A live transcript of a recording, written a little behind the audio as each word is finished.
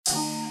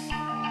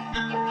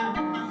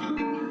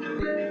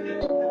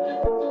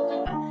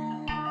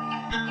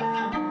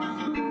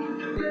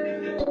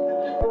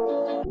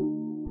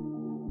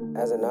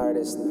an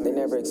artist, they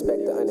never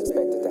expect the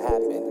unexpected to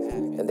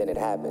happen, and then it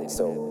happens.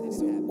 So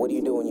what do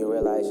you do when you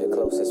realize your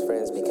closest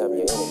friends become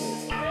your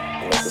enemies?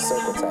 You make the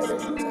circle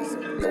tighter.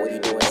 And what do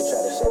you do when you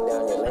try to shut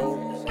down your lane?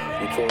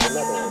 You create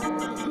another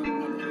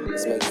one.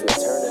 This makes you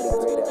eternally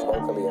great at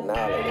vocally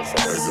annihilating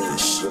someone.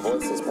 See, your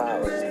voice is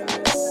power.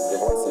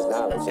 Your voice is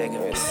knowledge.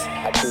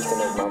 I choose to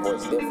make my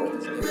voice different.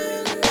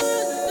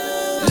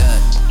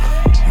 Look,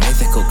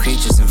 mythical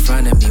creatures in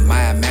front of me,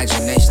 my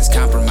imagination's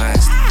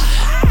compromised.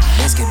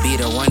 This could be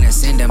the one that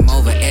send them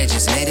over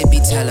edges, let it be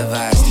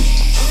televised.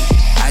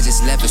 I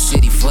just left a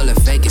city full of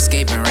fake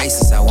escaping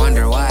racists, I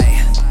wonder why.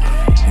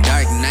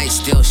 Dark nights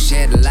still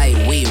shed light,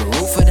 we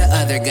root for the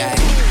other guy.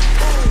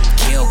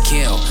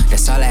 Kill,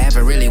 that's all I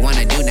ever really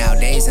wanna do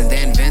nowadays. And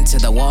then vent to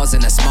the walls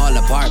in a small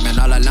apartment,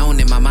 all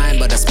alone in my mind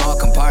but a small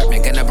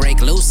compartment. Gonna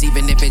break loose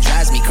even if it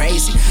drives me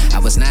crazy. I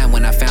was 9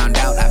 when I found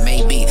out I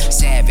may be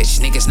savage.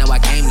 Niggas know I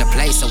came to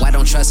play, so I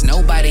don't trust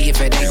nobody if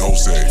it ain't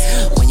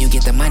Jose. When you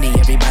get the money,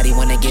 everybody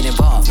wanna get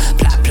involved.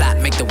 Plot,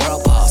 make the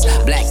world pause.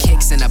 Black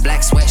kicks and a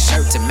black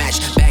sweatshirt to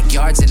match.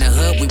 Backyards in the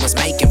hood, we was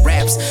making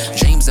raps.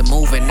 Dreams of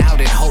moving out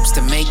in hopes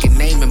to make a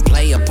name and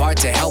play a part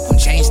to help them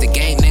change the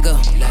game, nigga.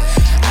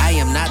 I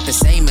am not the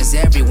same as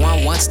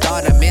everyone once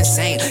thought I'm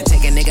insane.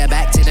 Take a nigga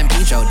back to them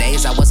Pedro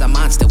days. I was a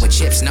monster with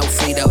chips, no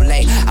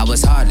Frito-Lay. I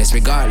was heartless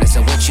regardless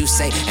of what you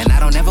say. And I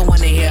don't ever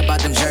wanna hear about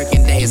them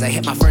jerking days. I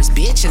hit my first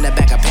bitch in the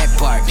back of Peck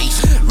Park.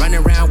 Run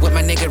around with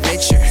my nigga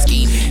Richard.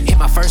 Hit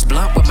my first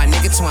blunt with my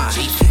nigga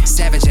Twine.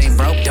 Savage ain't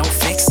broke, don't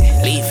fix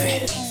it, leave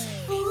it.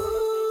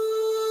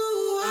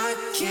 Ooh, I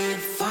can't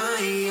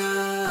find ya.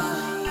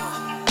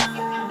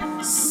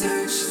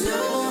 Search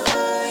no.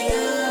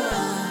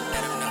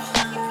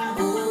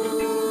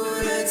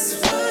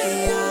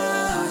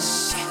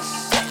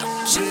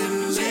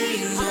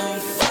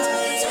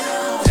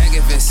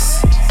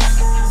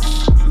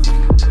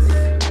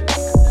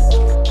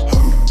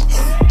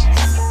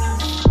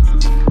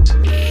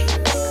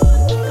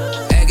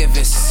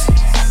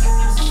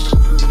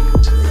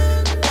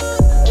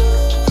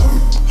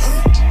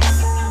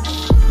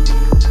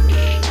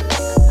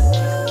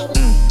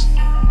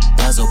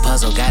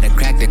 Gotta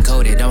crack the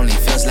code, it only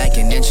feels like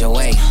an inch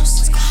away.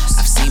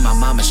 I've seen my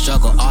mama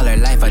struggle all her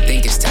life, I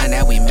think it's time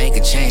that we make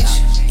a change.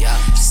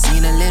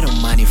 Seen a little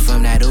money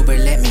from that Uber,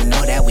 let me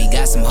know that we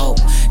got some hope.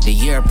 The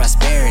year of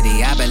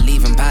prosperity, I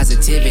believe in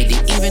positivity,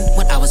 even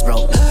when I was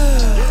broke.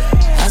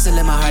 Hustle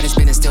in my heart has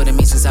been instilled in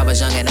me since I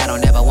was young, and I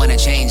don't ever wanna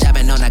change. I've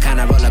been on that kind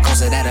of roller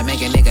coaster that'll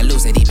make a nigga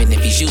lose it, even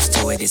if he's used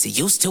to it. Is he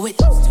used to it?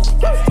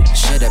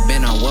 Should've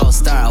been on World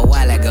Star a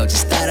while ago,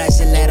 just thought I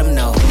should let him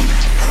know.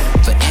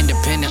 For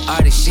independent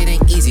artists, shit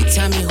ain't easy.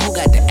 Tell me who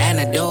got the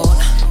antidote.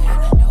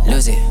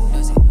 Lose it.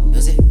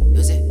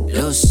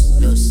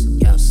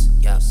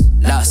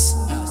 Lost.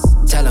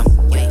 Tell him.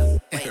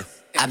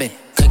 I've been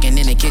cooking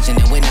in the kitchen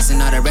and witnessing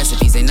all the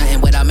recipes. Ain't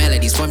nothing without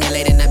melodies.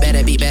 Formulating a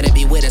better be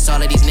with us.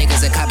 All of these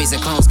niggas are copies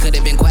of clones.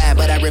 Could've been quiet,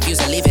 but I refuse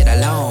to leave it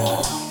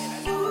alone.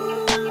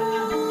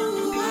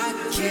 I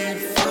can't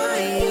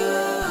find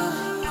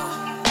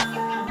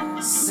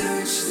you.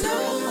 Search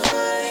no.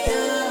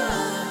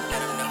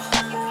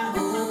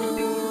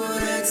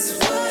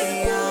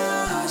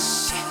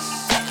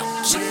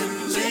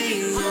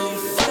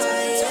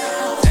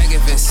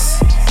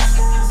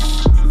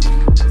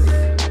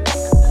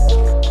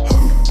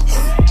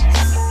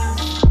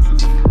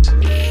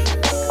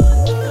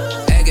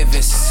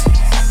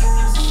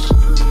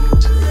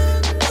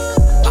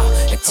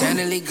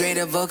 Eternally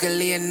greater,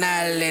 vocally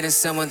annihilating.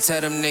 Someone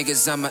tell them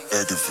niggas I'm a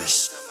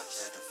EGAVAS.